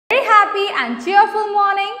happy and cheerful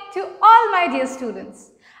morning to all my dear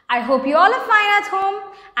students. I hope you all are fine at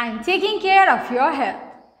home and taking care of your health.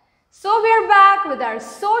 So we are back with our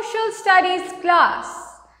social studies class.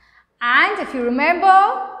 And if you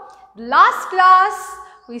remember, last class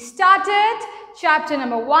we started chapter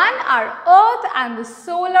number 1, our Earth and the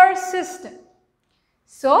solar system.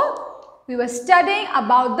 So we were studying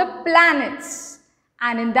about the planets,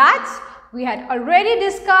 and in that we had already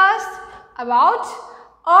discussed about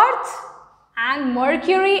Earth and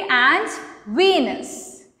Mercury and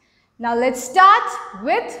Venus. Now let's start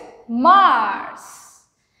with Mars.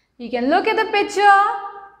 You can look at the picture.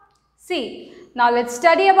 See, now let's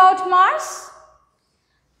study about Mars.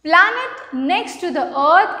 Planet next to the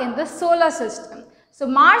Earth in the solar system. So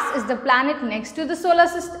Mars is the planet next to the solar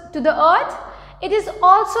system, to the Earth. It is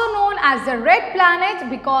also known as the red planet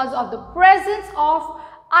because of the presence of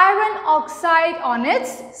iron oxide on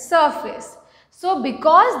its surface. So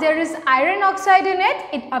because there is iron oxide in it,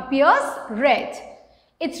 it appears red.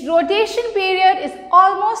 Its rotation period is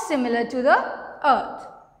almost similar to the Earth.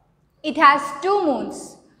 It has two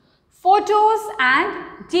moons, Photons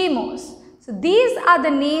and Deimos. So these are the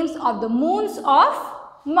names of the moons of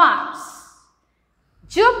Mars.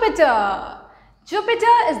 Jupiter.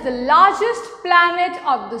 Jupiter is the largest planet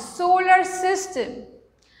of the solar system.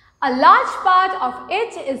 A large part of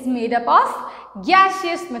it is made up of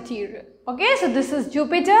gaseous material. Okay, so this is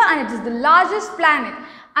Jupiter and it is the largest planet.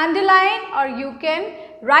 Underline, or you can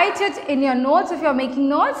write it in your notes if you are making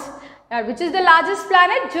notes. Which is the largest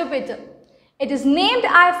planet? Jupiter. It is named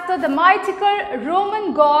after the mythical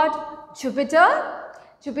Roman god Jupiter.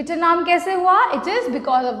 Jupiter naam kaise hua? It is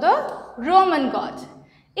because of the Roman god.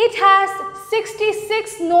 It has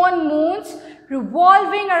 66 known moons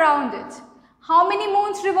revolving around it. How many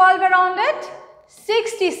moons revolve around it?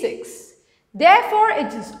 66. Therefore,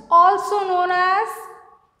 it is also known as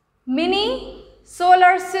mini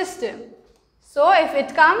solar system. So, if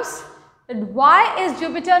it comes, why is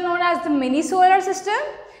Jupiter known as the mini solar system?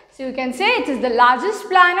 So, you can say it is the largest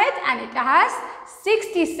planet and it has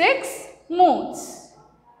 66 moons.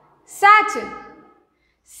 Saturn.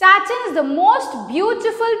 Saturn is the most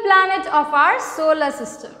beautiful planet of our solar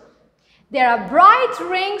system. There are bright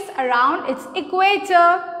rings around its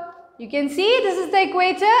equator. You can see this is the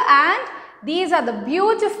equator and these are the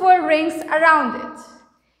beautiful rings around it.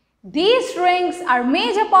 These rings are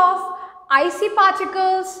made up of icy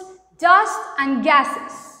particles, dust and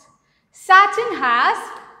gases. Saturn has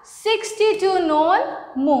 62 known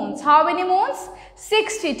moons. How many moons?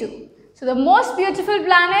 62. So the most beautiful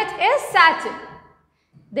planet is Saturn.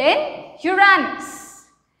 Then Uranus.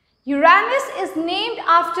 Uranus is named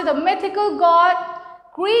after the mythical god,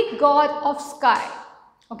 Greek god of sky.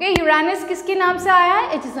 Okay, Uranus kiske naam se aaya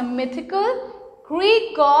hai? It is a mythical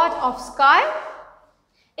Greek god of sky.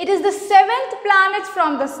 It is the 7th planet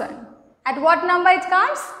from the sun. At what number it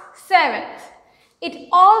comes? 7th. It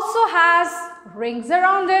also has rings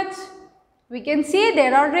around it. We can see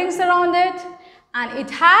there are rings around it. And it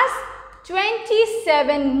has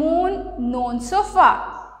 27 moons known so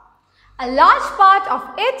far. A large part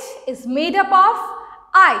of it is made up of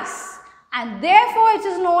ice and therefore it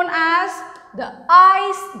is known as the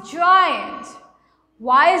ice giant.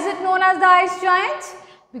 Why is it known as the ice giant?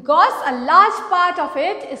 Because a large part of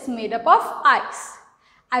it is made up of ice.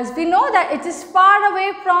 As we know that it is far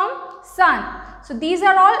away from sun. So these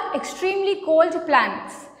are all extremely cold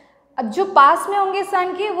planets. अब जो पास में होंगे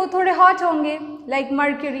sun के वो थोड़े hot होंगे like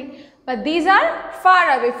Mercury. But these are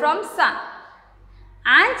far away from sun.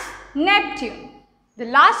 And Neptune. The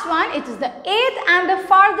last one, it is the 8th and the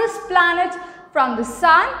farthest planet from the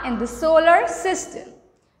sun in the solar system.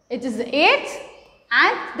 It is the 8th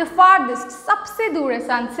and the farthest, sabse dur hai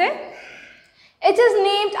sun se. It is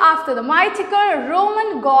named after the mythical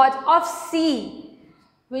Roman god of sea.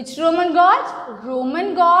 Which Roman god?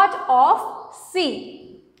 Roman god of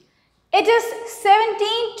sea. It is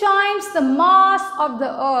 17 times the mass of the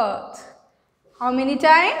earth. How many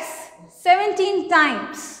times? 17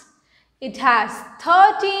 times. It has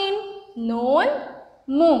 13 known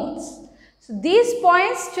moons. So these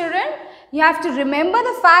points, children, you have to remember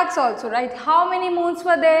the facts also, right? How many moons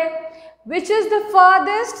were there? Which is the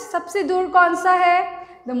farthest? Sabse dur kaun sa hai?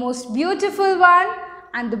 The most beautiful one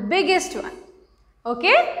and the biggest one.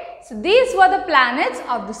 Okay? So these were the planets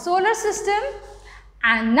of the solar system.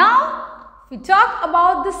 And now we talk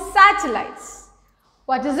about the satellites.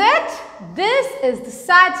 What is it? This is the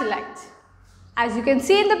satellite. As you can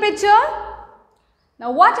see in the picture.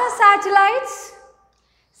 Now what are satellites?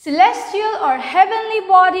 Celestial or heavenly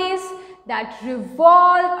bodies that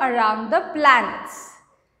revolve around the planets.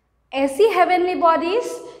 ऐसी heavenly bodies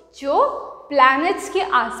जो planets के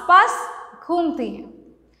आसपास घूमती हैं.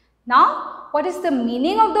 Now, what is the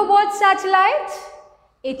meaning of the word satellite?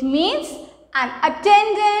 It means an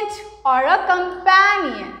attendant or a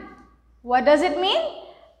companion. What does it mean?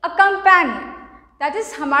 A companion. That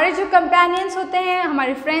is, हमारे जो companions होते हैं,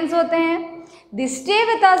 हमारे friends होते हैं, they stay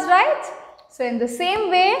with us, right? So in the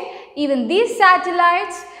same way, even these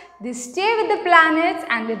satellites, they stay with the planets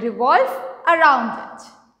and they revolve around it.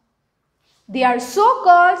 They are so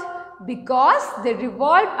called because they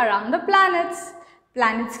revolve around the planets.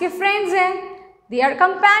 Planets के friends हैं. They are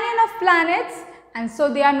companion of planets and so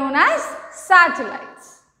they are known as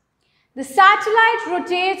satellites. The satellite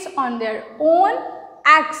rotates on their own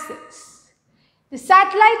axis. The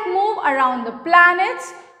satellite move around the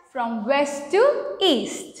planets from west to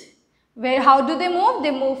east. How do they move?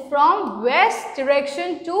 They move from west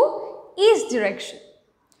direction to east direction.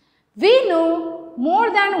 We know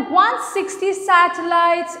more than 160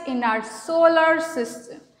 satellites in our solar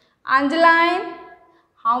system. Underline,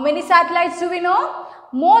 how many satellites do we know?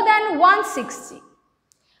 More than 160.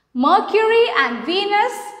 Mercury and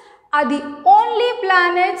Venus are the only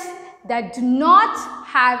planets that do not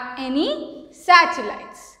have any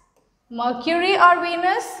satellites. Mercury or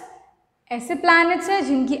Venus ऐसे planets हैं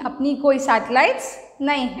जिनकी अपनी कोई satellites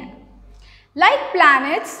नहीं हैं. Like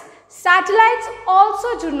planets, satellites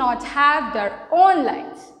also do not have their own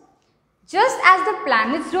light. Just as the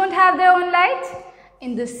planets don't have their own light,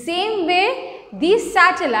 in the same way, these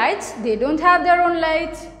satellites, they don't have their own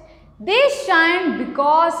light. They shine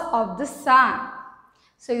because of the sun.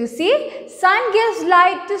 So you see, sun gives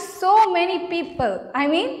light to so many people. I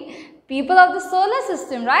mean, people of the solar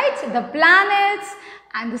system, right? The planets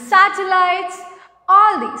and the satellites,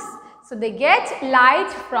 all these. So they get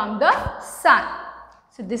light from the sun.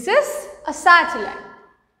 So this is a satellite.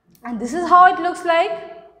 And this is how it looks like.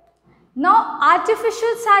 Now,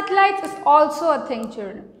 artificial satellites is also a thing,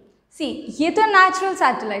 children. See, ये तो natural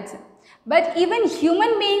satellites हैं. But even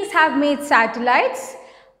human beings have made satellites.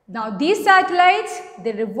 Now, these satellites,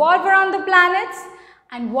 they revolve around the planets.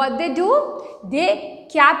 And what they do? They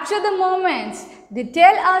capture the moments. They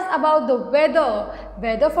tell us about the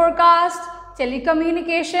weather forecast,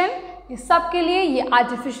 telecommunication. ये सब के लिए ये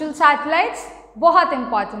artificial satellites बहुत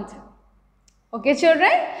important है. Okay,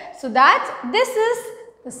 children? So that this is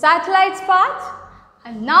the satellites part.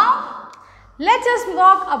 And now, let us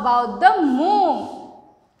talk about the moon.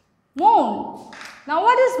 Moon. Now,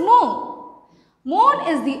 what is moon? Moon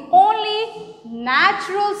is the only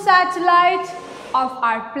natural satellite of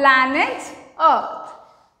our planet Earth.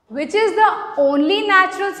 Which is the only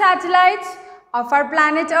natural satellite of our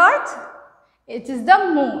planet Earth? It is the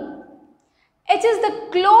moon. It is the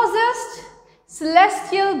closest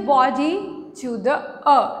celestial body to the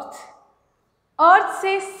Earth. Earth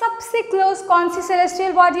से सबसे close कौन सी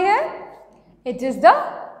celestial body है? It is the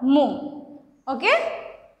moon. Okay?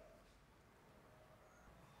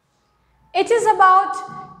 It is about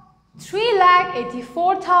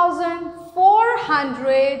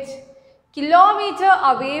 3,84,400 kilometers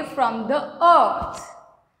away from the Earth.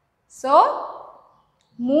 So,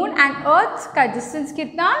 Moon and Earth का distance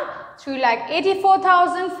कितना?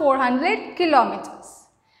 3,84,400 kilometers.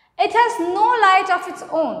 It has no light of its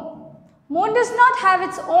own. Moon does not have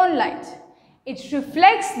its own light. It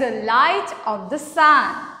reflects the light of the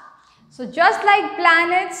sun. So, just like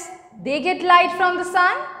planets, they get light from the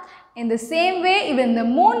sun. In the same way, even the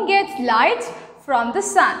moon gets light from the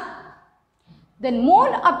sun. The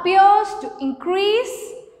moon appears to increase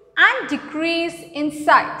and decrease in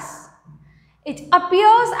size. It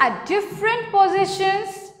appears at different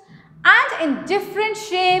positions and in different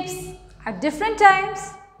shapes at different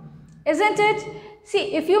times, isn't it?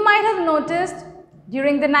 See, if you might have noticed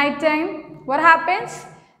during the night time, what happens?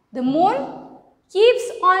 The moon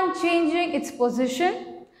keeps on changing its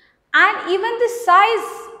position and even the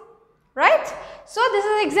size. Right? So this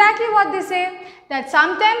is exactly what they say, that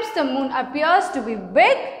sometimes the moon appears to be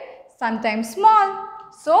big, sometimes small.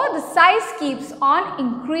 So the size keeps on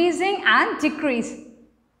increasing and decreasing.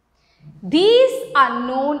 These are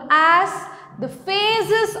known as the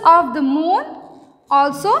phases of the moon.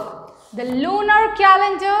 Also, the lunar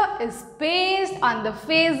calendar is based on the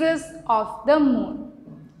phases of the moon.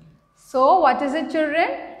 So what is it,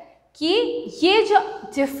 children? कि ये जो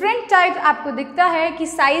different type आपको दिखता है कि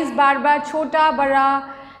size बार बार छोटा बड़ा,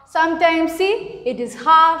 sometimes see it is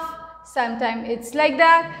half, sometimes it's like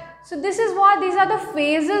that. So this is what, these are the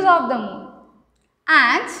phases of the moon.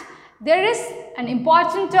 And there is an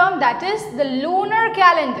important term, that is the lunar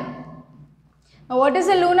calendar. Now what is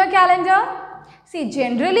a lunar calendar? See,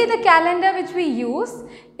 generally the calendar which we use,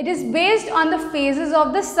 it is based on the phases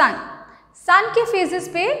of the sun. सन के phases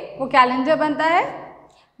पे वो calendar बनता है,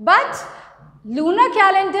 but lunar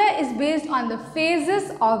calendar is based on the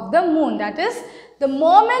phases of the moon, that is the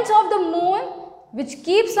moments of the moon which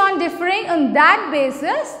keeps on differing. On that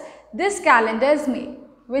basis this calendar is made.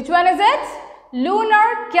 Which one is it?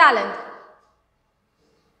 Lunar calendar.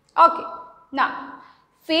 Okay, now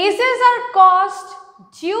phases are caused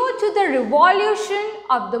due to the revolution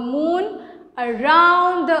of the moon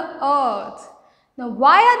around the earth. Now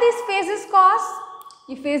why are these phases caused?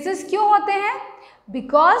 ये phases क्यों होते हैं?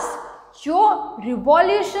 Because जो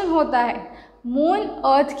revolution होता है, moon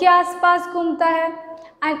earth के आसपास घूमता है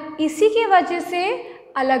एंड इसी की वजह से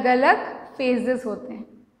अलग अलग फेजेस होते हैं.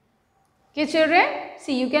 Okay children,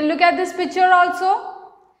 see you can look at this picture also.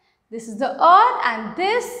 This is the earth and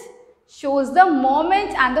this shows the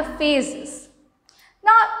moment and the phases.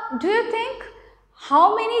 Now do you think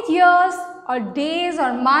how many years or days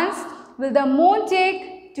or months will the moon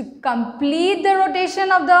take to complete the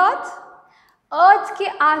rotation of the earth? अर्थ के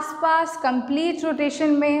आसपास complete rotation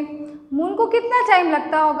में moon को कितना time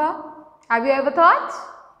लगता होगा? Have you ever thought?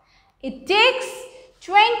 It takes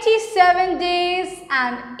 27 days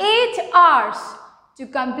and 8 hours to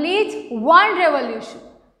complete one revolution.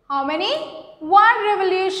 How many? One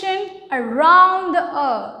revolution around the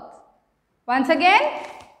earth. Once again,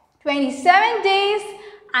 27 days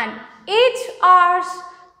and 8 hours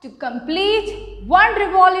to complete one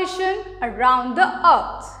revolution around the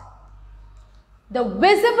earth. The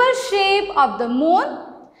visible shape of the moon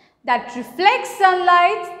that reflects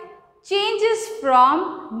sunlight changes from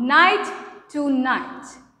night to night.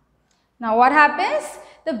 Now what happens?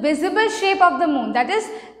 The visible shape of the moon, that is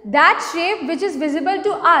that shape which is visible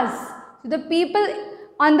to us, to the people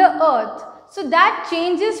on the earth. So that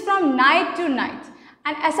changes from night to night.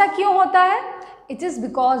 And ऐसा क्यों होता है? It is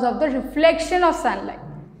because of the reflection of sunlight.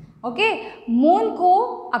 Okay? Moon को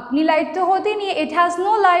अपनी light तो होती नहीं है. It has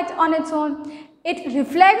no light on its own. It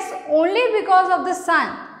reflects only because of the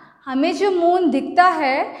sun. हमें जो moon दिखता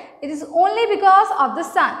है, it is only because of the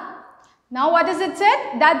sun. Now what is it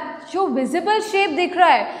said? That जो visible shape दिख रहा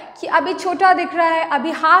है कि अभी छोटा दिख रहा है,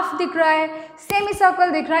 अभी half दिख रहा है, semi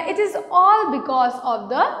circle दिख रहा है, it is all because of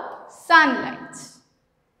the sunlight.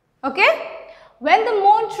 Okay? When the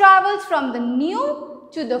moon travels from the new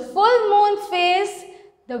to the full moon phase,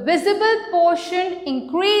 the visible portion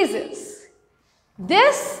increases.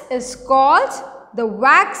 This is called the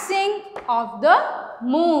waxing of the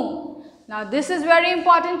moon. Now this is very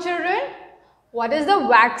important children. What is the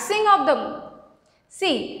waxing of the moon?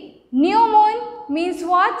 See, new moon means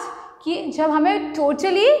what? कि जब हमें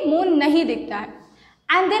totally moon नहीं दिखता है.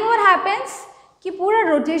 And then what happens? कि पूरा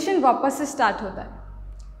rotation वापस से start होता है.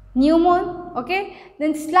 New moon, okay?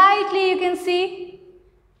 Then slightly you can see,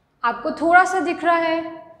 आपको थोड़ा सा दिख रहा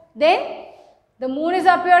है. Then the moon is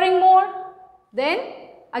appearing more. Then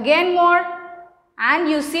again more, and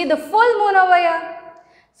you see the full moon over here.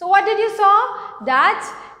 So what did you saw? That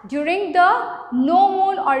during the no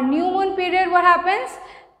moon or new moon period, what happens?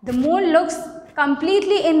 The moon looks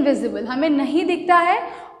completely invisible. हमें नहीं दिखता है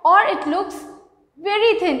और it looks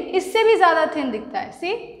very thin. इससे भी ज़्यादा thin दिखता है.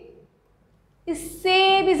 See?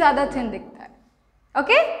 इससे भी ज़्यादा thin दिखता है.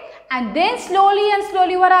 Okay? And then slowly and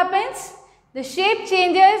slowly what happens? The shape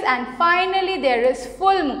changes and finally there is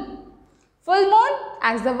full moon. Full moon,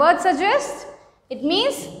 as the word suggests, it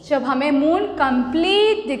means जब हमें moon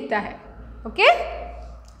complete दिखता है. Okay?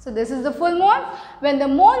 So this is the full moon. When the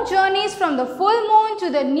moon journeys from the full moon to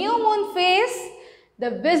the new moon phase, the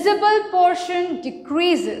visible portion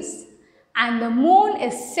decreases and the moon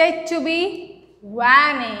is said to be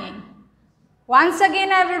waning. Once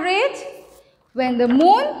again I will read. When the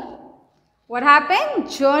moon, what happened?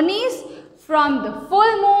 Journeys from the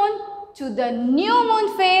full moon to the new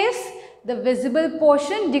moon phase, the visible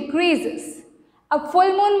portion decreases. अब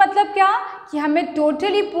full moon मतलब क्या? कि हमें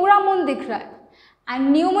totally पूरा moon दिख रहा है.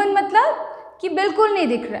 And new moon मतलब कि बिल्कुल नहीं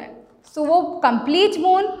दिख रहा है. So वो complete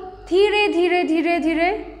moon धीरे धीरे धीरे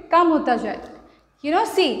धीरे कम होता जाता है. You know,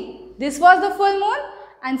 see, this was the full moon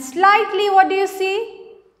and slightly what do you see?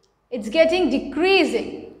 It's getting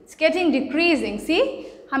decreasing. It's getting decreasing. See,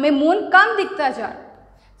 हमें moon कम दिखता जा रहा है.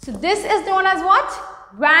 So this is known as what?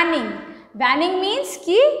 Waning. Waning means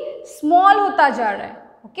कि small होता जा रहा है.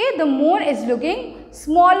 Okay, the moon is looking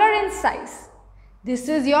smaller in size. This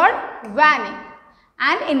is your waning.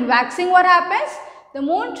 And in waxing what happens? The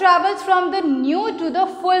moon travels from the new to the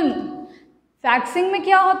full moon. Waxing में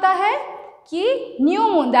क्या होता है कि new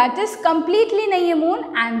moon, that is completely नहीं है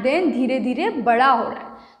moon, and then धीरे धीरे बड़ा हो रहा है.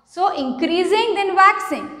 So increasing then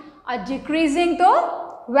waxing or decreasing to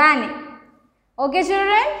waning. Okay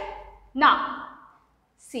children? Now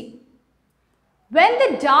see, When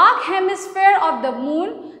the dark hemisphere of the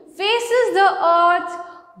moon faces the earth,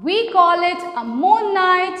 we call it a moon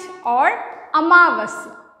night or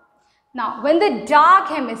Amavasya. Now, when the dark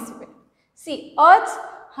hemisphere, see, earth,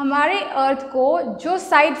 हमारे अर्थ को जो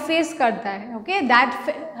side face करता है, okay,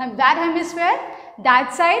 that hemisphere,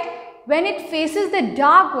 that side, when it faces the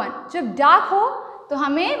dark one, जब dark हो तो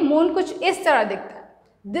हमें moon कुछ इस तरह दिखता है.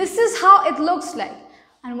 This is how it looks like.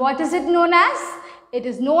 And what is it known as? It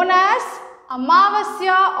is known as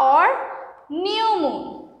Amavasya or new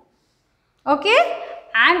moon. Okay?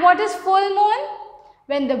 And what is full moon?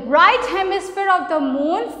 When the bright hemisphere of the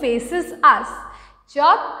moon faces us.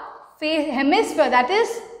 जब hemisphere, that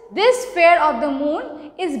is this sphere of the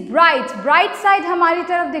moon is bright side हमारी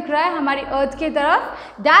तरफ दिख रहा है, हमारी earth की तरफ,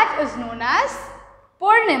 that is known as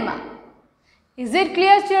Purnima. Is it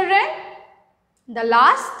clear, children? The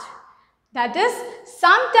last, that is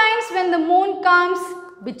sometimes when the moon comes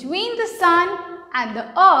between the sun and the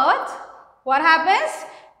earth, what happens?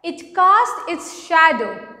 It casts its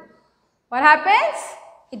shadow. What happens?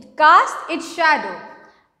 It casts its shadow.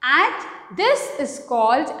 And this is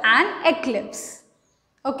called an eclipse.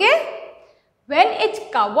 Okay? When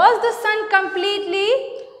it covers the sun completely,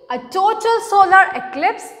 a total solar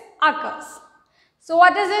eclipse occurs. So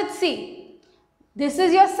what does it see? This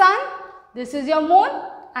is your sun, this is your moon,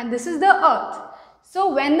 and this is the earth.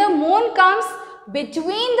 So when the moon comes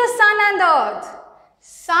between the sun and the earth,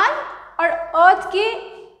 sun और earth के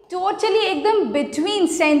totally एकदम between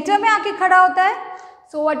center में आके खड़ा होता है.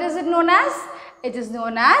 So what is it known as? It is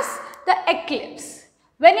known as the eclipse.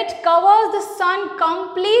 When it covers the sun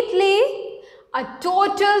completely, a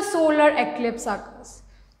total solar eclipse occurs.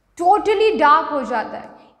 Totally dark हो जाता है.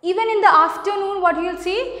 Even in the afternoon, what you will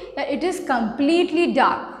see, that it is completely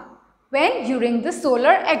dark when during the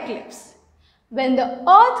solar eclipse. When the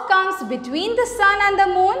earth comes between the sun and the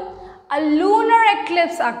moon, a lunar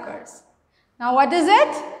eclipse occurs. Now what is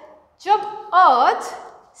it? जब earth,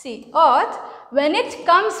 see earth, when it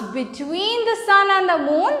comes between the sun and the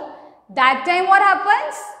moon, that time what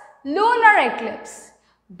happens? Lunar eclipse.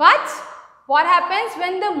 But what happens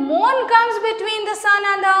when the moon comes between the sun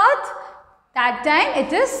and the earth? That time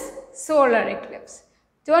it is solar eclipse.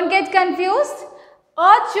 Don't get confused.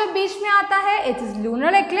 Earth जो बीच में आता है, it is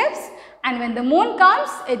lunar eclipse, and when the moon comes,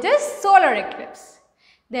 it is solar eclipse.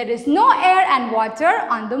 There is no air and water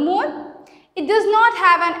on the moon. It does not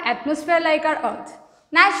have an atmosphere like our earth.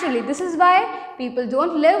 Naturally, this is why people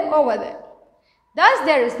don't live over there. Thus,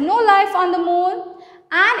 there is no life on the moon,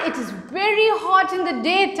 and it is very hot in the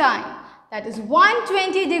daytime. That is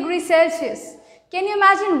 120 degrees Celsius. Can you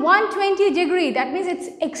imagine 120 degree? That means it's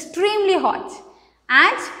extremely hot.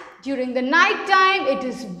 And during the night time, it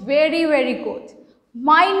is very, very cold.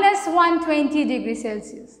 Minus 120 degrees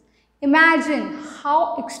Celsius. Imagine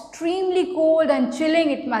how extremely cold and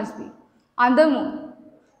chilling it must be on the moon.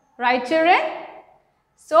 Right, children?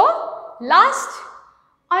 So, last,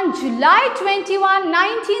 on July 21,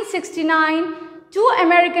 1969, two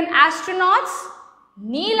American astronauts,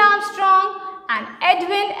 Neil Armstrong and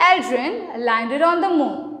Edwin Aldrin, landed on the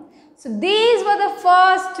moon. So, these were the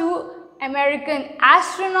first two American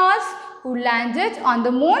astronauts who landed on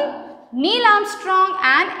the moon, Neil Armstrong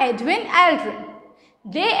and Edwin Aldrin.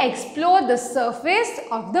 They explored the surface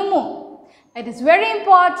of the moon. It is very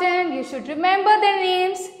important, you should remember their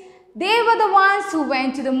names. They were the ones who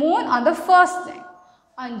went to the moon on the first time,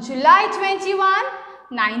 on July 21,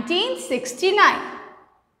 1969.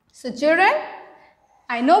 So children,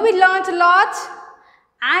 I know we learned a lot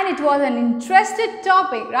and it was an interesting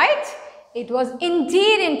topic, right? It was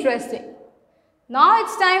indeed interesting. Now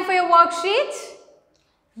it's time for your worksheet.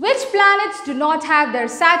 Which planets do not have their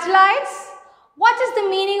satellites? What is the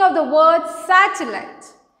meaning of the word satellite?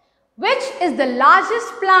 Which is the largest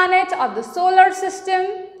planet of the solar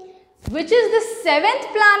system? Which is the seventh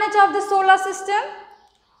planet of the solar system?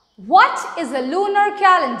 What is a lunar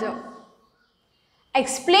calendar?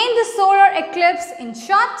 Explain the solar eclipse in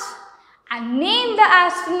short and name the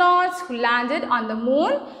astronauts who landed on the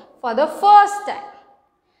moon for the first time.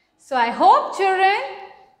 So I hope, children,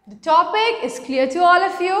 the topic is clear to all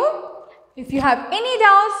of you. If you have any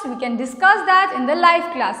doubts, we can discuss that in the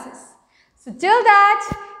live classes. So till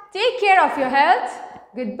that, take care of your health.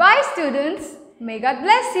 Goodbye, students. May God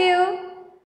bless you.